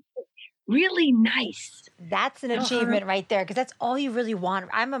children are really nice. That's an achievement right there because that's all you really want.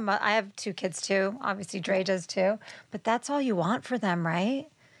 I have two kids too. Obviously, Dre does too. But that's all you want for them, right?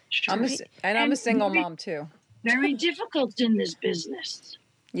 Sure. I'm a single mom too. Very difficult in this business.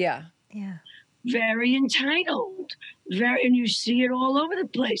 Yeah. Yeah. Very entitled. And you see it all over the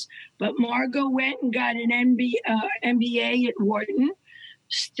place. But Margot went and got an MBA at Wharton.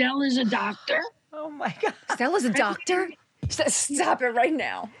 Stella's a doctor. Oh my God. Stella's a doctor? Stop it right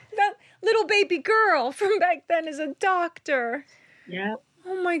now. That little baby girl from back then is a doctor. Yeah.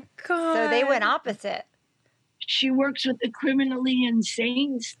 Oh my God. So they went opposite. She works with the criminally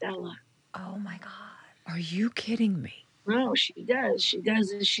insane, Stella. Oh my God. Are you kidding me? No, she does. She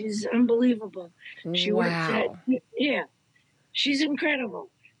does. She's unbelievable. She works at, she's incredible.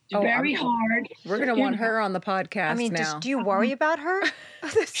 Very hard. We're going to want her on the podcast I mean, now. do you worry about her?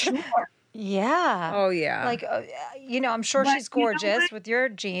 Sure. Yeah. Oh, yeah. Like, I'm sure But she's you know gorgeous what? with your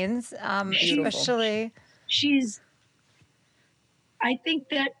genes, Beautiful. especially. I think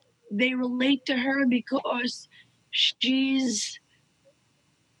that they relate to her because she's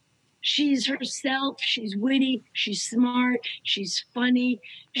herself. She's witty. She's smart. She's funny.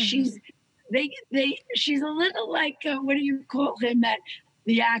 She's she's a little like what do you call him? That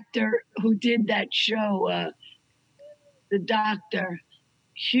the actor who did that show, the doctor,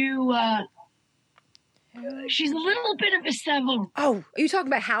 Hugh. She's a little bit of a Seville Oh, are you talking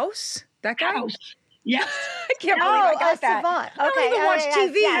about House? That guy? House. Yes, I can't believe I got that. Savant. I don't even watch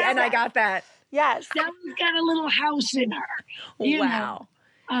TV, yes, and I got that. Yes. Sevilla's got a little house in her. You Wow.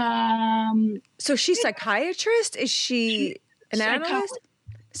 know. So she's psychiatrist? Is she an analyst?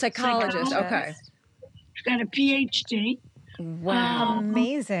 Psychologist. Okay. She's got a PhD. Wow.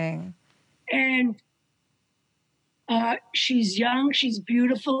 Amazing. And she's young, she's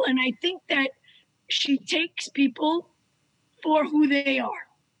beautiful, and I think that she takes people for who they are.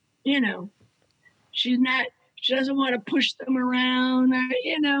 She doesn't want to push them around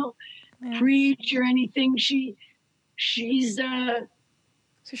or, preach or anything. She's So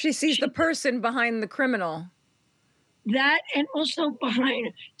she sees the person behind the criminal. that, and also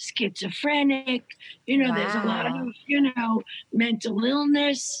behind schizophrenic, there's a lot of, mental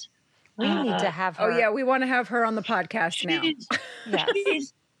illness. We need to have her. Oh, yeah, we want to have her on the podcast now.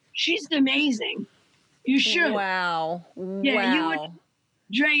 Yes. She's amazing. You should. Wow. Yeah, you would,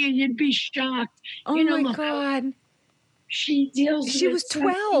 Drea, you'd be shocked. Oh, my God. She deals She with was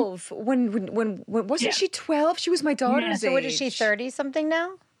 12 when wasn't she 12? She was my daughter's So age. what is she, 30-something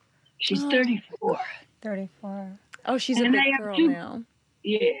now? She's 34. 34. Oh, she's a And I big have girl two- now.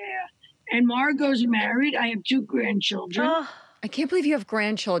 Yeah. And Margot's married. I have 2 grandchildren. Oh, I can't believe you have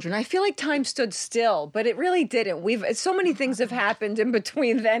grandchildren. I feel like time stood still, but it really didn't. So many things have happened in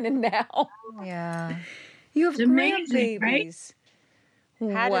between then and now. yeah. You have It's amazing, grandbabies.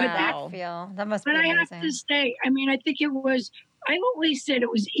 How did that Wow. feel? That must But be I amazing. have to say, I think I always said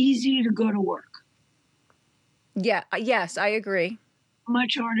it was easy to go to work. Yeah. Yes, I agree.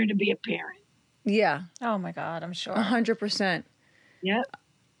 Much harder to be a parent. Yeah. Oh my God, I'm sure. 100%. Yep.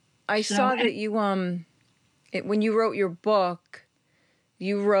 I So- saw that you when you wrote your book,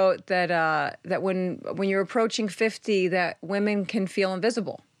 you wrote that that when you're approaching 50, that women can feel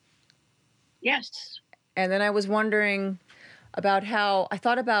invisible. Yes. And then I was wondering about how I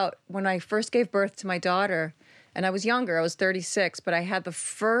thought about when I first gave birth to my daughter, and I was younger, I was 36, but I had the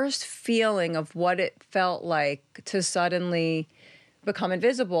first feeling of what it felt like to suddenly become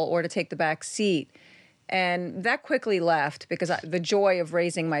invisible or to take the back seat. And that quickly left because the joy of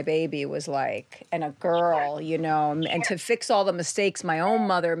raising my baby was like, and a girl, and to fix all the mistakes my own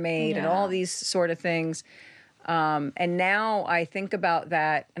mother made and all these sort of things. And now I think about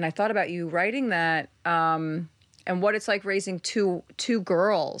that, and I thought about you writing that, and what it's like raising two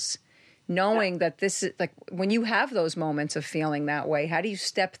girls, knowing that this is like when you have those moments of feeling that way, how do you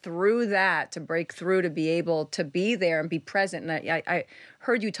step through that to break through to be able to be there and be present? And I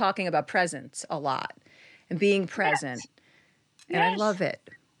heard you talking about presence a lot and being present. Yes. And I Yes. love it.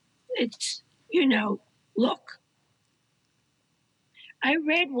 It's, look, I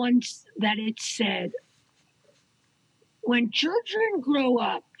read once that it said, when children grow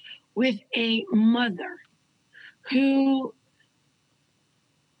up with a mother who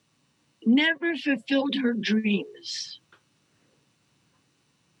never fulfilled her dreams,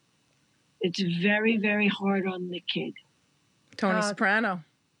 it's very, very hard on the kid. Tony Soprano.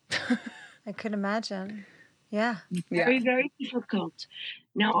 I could imagine. Yeah. Very, very difficult.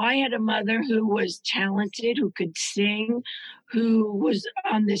 Now, I had a mother who was talented, who could sing, who was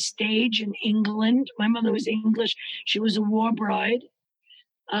on the stage in England. My mother was English. She was a war bride,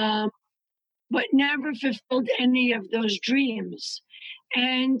 but never fulfilled any of those dreams.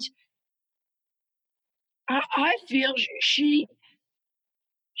 And I feel she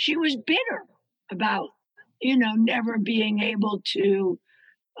was bitter about, never being able to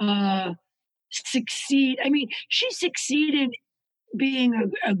succeed. She succeeded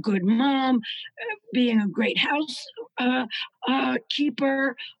being a good mom, being a great house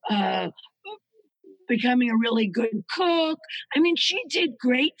keeper, becoming a really good cook. She did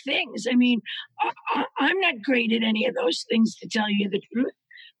great things. I'm not great at any of those things, to tell you the truth,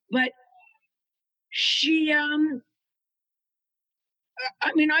 but she, I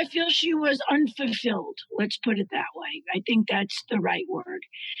feel she was unfulfilled. Let's put it that way. I think that's the right word.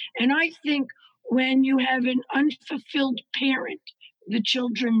 And I think when you have an unfulfilled parent, the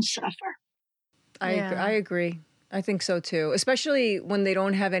children suffer. I agree. I think so too, especially when they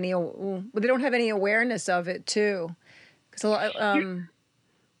don't have any awareness of it too. Because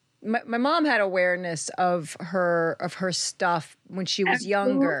my mom had awareness of her stuff when she was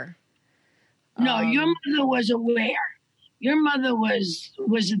younger. No, your mother was aware. Your mother was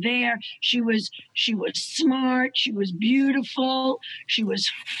there. She was smart. She was beautiful. She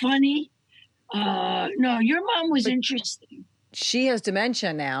was funny. No, your mom was interesting. She has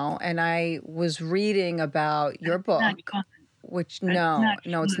dementia now, and I was reading about your book, which no,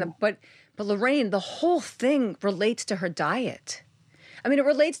 it's not. But Lorraine, the whole thing relates to her diet. I mean, it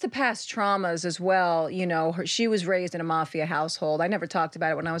relates to past traumas as well. You know, she was raised in a mafia household. I never talked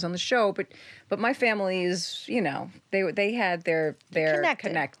about it when I was on the show, but my family is, you know, they had their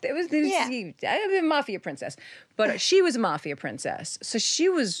connect. It was a mafia princess, but she was a mafia princess, so she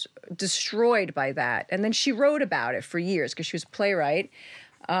was destroyed by that. And then she wrote about it for years because she was a playwright.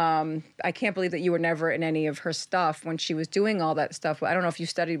 I can't believe that you were never in any of her stuff when she was doing all that stuff. I don't know if you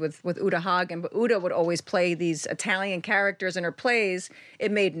studied with Uta Hagen, but Uta would always play these Italian characters in her plays.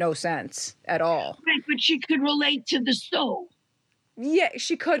 It made no sense at all. Right, but she could relate to the soul. Yeah,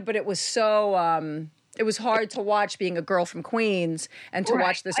 she could, but it was so... it was hard to watch being a girl from Queens and to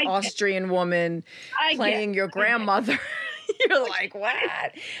watch this Austrian woman playing your grandmother. You're like, what?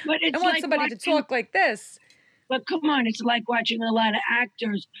 But it's I want somebody to talk like this. But come on, it's like watching a lot of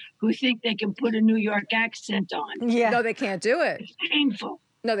actors who think they can put a New York accent on. Yeah. No, they can't do it. It's painful.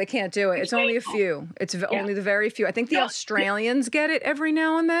 No, they can't do it. It's only a few. It's only the very few. I think the Australians get it every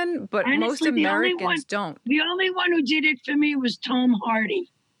now and then, but honestly, most Americans don't. The only one who did it for me was Tom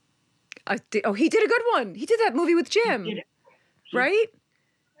Hardy. He did a good one. He did that movie with Jim, right?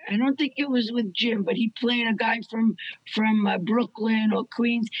 I don't think it was with Jim, but he played a guy from Brooklyn or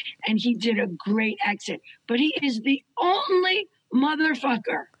Queens, and he did a great accent. But he is the only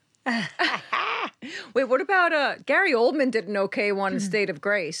motherfucker. Wait, what about Gary Oldman did an okay one in State of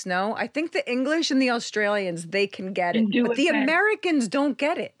Grace, no? I think the English and the Australians, they can get it. But the Americans don't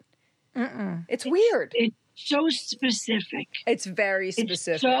get it. It's weird. It's so specific. It's very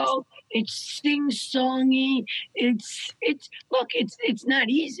specific. It's sing-songy. It's not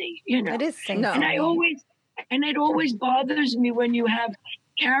easy, you know. It is sing-songy. And it always bothers me when you have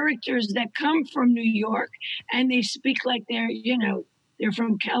characters that come from New York and they speak like they're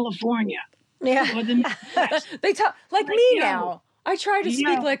from California. Yeah. Or the Midwest. They talk like me now. I try to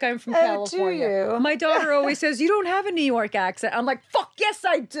speak like I'm from California. Do you? My daughter always says, "You don't have a New York accent." I'm like, "Fuck, yes,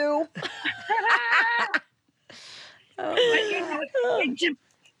 I do." But,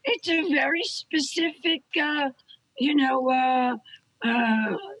 it's a very specific,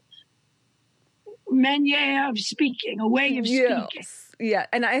 manier of speaking, a way of speaking. Yeah,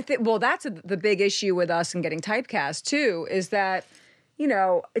 and I think, that's the big issue with us and getting typecast, too, is that, you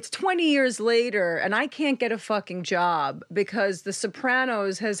know, it's 20 years later, and I can't get a fucking job because The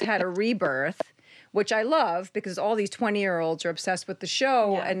Sopranos has had a rebirth, which I love because all these 20-year-olds are obsessed with the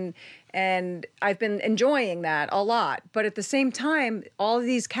show, and I've been enjoying that a lot. But at the same time, all of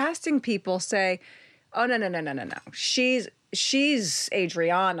these casting people say, "Oh, no. She's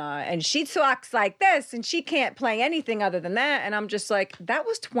Adriana, and she talks like this, and she can't play anything other than that." And I'm just like, that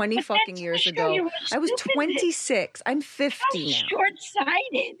was 20 fucking years ago. I was 26. I'm 50 now.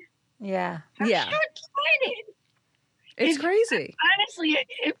 Short-sighted. Yeah. Short-sighted. It's crazy. Honestly,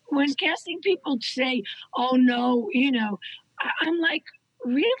 when casting people say, "Oh no," I'm like,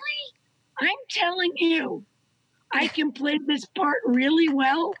 really? I'm telling you, I can play this part really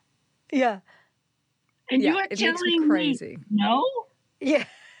well. Yeah. And you're telling me no? Yeah.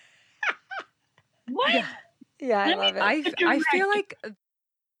 What? Yeah, I love it. I feel like.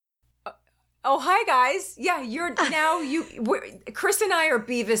 Oh, hi guys. Yeah, Chris and I are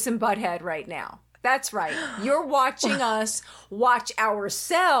Beavis and Butthead right now. That's right. You're watching us watch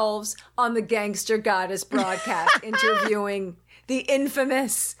ourselves on the Gangster Goddess broadcast, interviewing the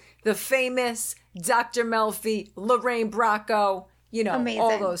infamous, the famous Dr. Melfi, Lorraine Bracco, Amazing.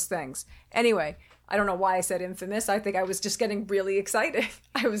 All those things. Anyway, I don't know why I said infamous. I think I was just getting really excited.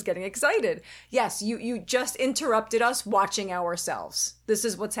 I was getting excited. Yes, you just interrupted us watching ourselves. This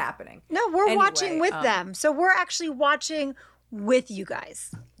is what's happening. No, we're watching with them. So we're actually watching with you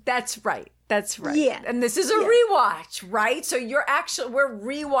guys. That's right. Yeah. And this is a rewatch, right? So we're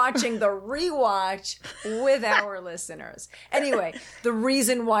rewatching the rewatch with our listeners. Anyway, the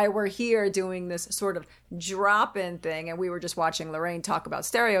reason why we're here doing this sort of drop-in thing, and we were just watching Lorraine talk about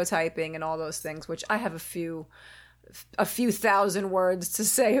stereotyping and all those things, which I have a few thousand words to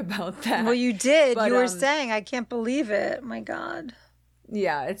say about that. Well, you did. But, you were saying, I can't believe it. My God.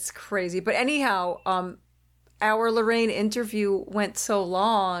 Yeah, it's crazy. But anyhow, our Lorraine interview went so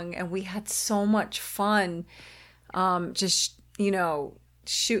long and we had so much fun just,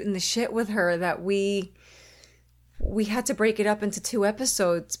 shooting the shit with her that we we had to break it up into 2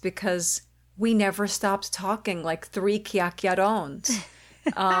 episodes because we never stopped talking like 3 Kiakiarons.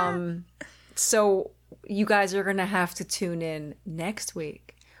 So you guys are going to have to tune in next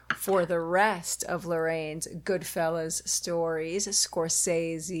week for the rest of Lorraine's Goodfellas stories,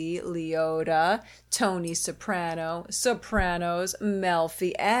 Scorsese, Liotta, Tony Soprano, Sopranos,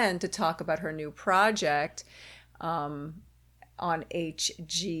 Melfi, and to talk about her new project on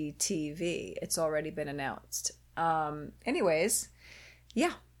HGTV. It's already been announced. Anyways,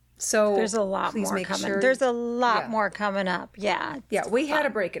 yeah. So there's a lot more coming. There's a lot more coming up. Yeah. Yeah, we had to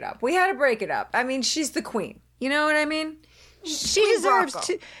break it up. I mean, she's the queen. You know what I mean? She deserves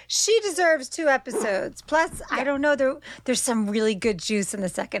 2 episodes. Plus, I don't know, there's some really good juice in the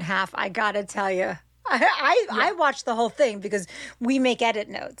second half. I gotta tell you, I watched the whole thing because we make edit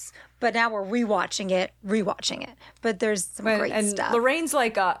notes. But now we're rewatching it. But there's some great stuff. Lorraine's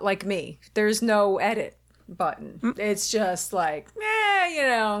like me. There's no edit button. It's just like,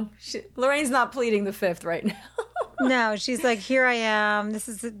 Lorraine's not pleading the fifth right now. No, she's like, here I am.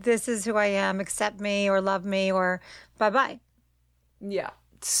 This is who I am. Accept me or love me or bye-bye. Yeah.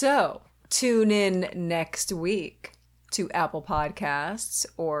 So tune in next week to Apple Podcasts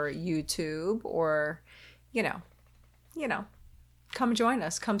or YouTube or, come join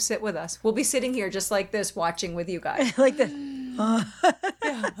us. Come sit with us. We'll be sitting here just like this, watching with you guys. Like this. Yeah.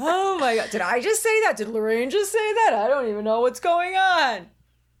 Oh my God. Did I just say that? Did Lorraine just say that? I don't even know what's going on.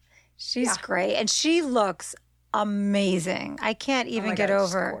 She's great. And she looks amazing. I can't even get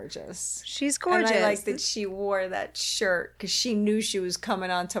over. She's gorgeous. And I like that she wore that shirt because she knew she was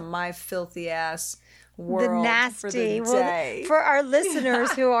coming onto my filthy ass world. The nasty. For the day. For our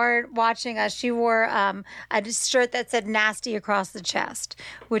listeners who aren't watching us, she wore a shirt that said nasty across the chest,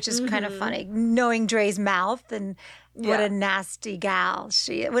 which is kind of funny. Knowing Dre's mouth and what a nasty gal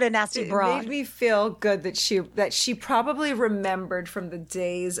what a nasty broad. It made me feel good that she probably remembered from the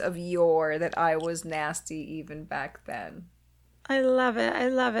days of yore that I was nasty even back then. I love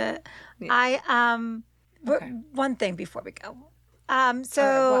it. Yeah. One thing before we go.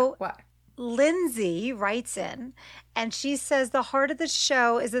 What? Lindsay writes in and she says the heart of the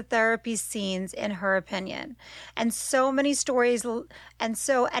show is the therapy scenes, in her opinion. And so any stories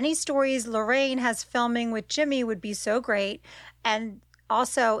Lorraine has filming with Jimmy would be so great. And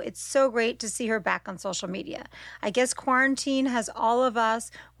also, it's so great to see her back on social media. I guess quarantine has all of us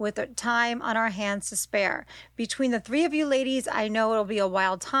with time on our hands to spare. Between the 3 of you ladies, I know it'll be a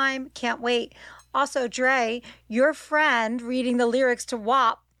wild time. Can't wait. Also, Dre, your friend reading the lyrics to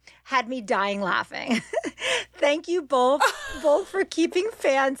WAP had me dying laughing. Thank you both for keeping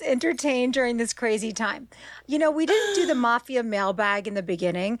fans entertained during this crazy time. We didn't do the Mafia mailbag in the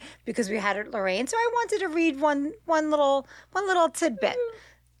beginning because we had it Lorraine, so I wanted to read one little tidbit.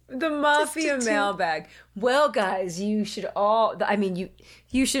 The Mafia mailbag. Well, guys, you should all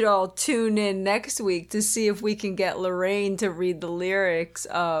you should all tune in next week to see if we can get Lorraine to read the lyrics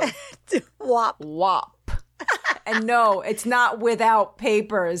of WAP. And no, it's not without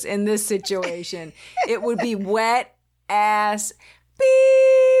papers in this situation. It would be wet ass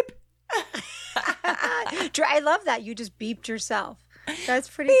beep. I love that. You just beeped yourself. That's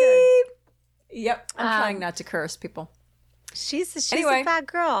pretty beep. Good. Yep. I'm trying not to curse people. She's a bad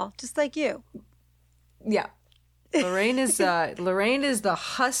girl, just like you. Yeah. Lorraine is the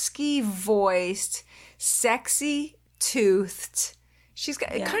husky voiced, sexy toothed. She's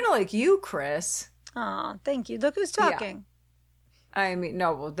got kind of like you, Chris. Oh, thank you. Look who's talking. Yeah.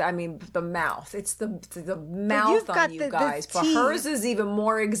 The mouth. It's the mouth on you guys. But hers is even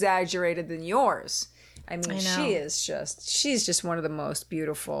more exaggerated than yours. She's just one of the most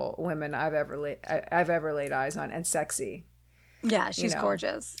beautiful women I've ever laid eyes on, and sexy. Yeah, she's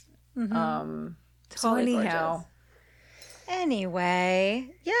gorgeous. Mm-hmm. Totally gorgeous. Anyway,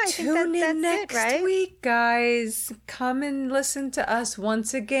 I think that's next it, right? week, guys. Come and listen to us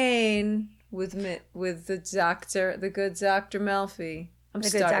once again. With the good Dr. Melfi. I'm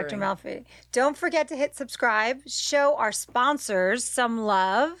stuttering. Good Dr. Melfi. Don't forget to hit subscribe. Show our sponsors some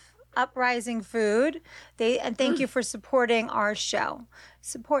love. Uprising Food. And thank you for supporting our show.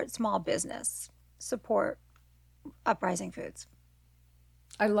 Support small business. Support Uprising Foods.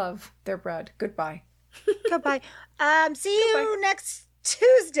 I love their bread. Goodbye. Goodbye. See you next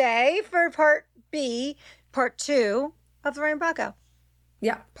Tuesday for part 2 of the Lorraine Bracco.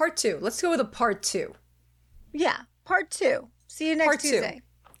 Yeah, part 2. Let's go with a part 2. Yeah, part 2. See you next Tuesday.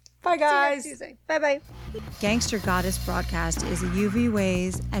 Bye, guys. See you next Tuesday. Bye-bye. Gangster Goddess Broadcast is a UV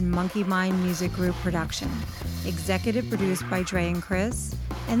Ways and Monkey Mind Music Group production. Executive produced by Dre and Chris,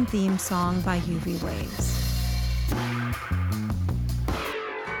 and theme song by UV Ways.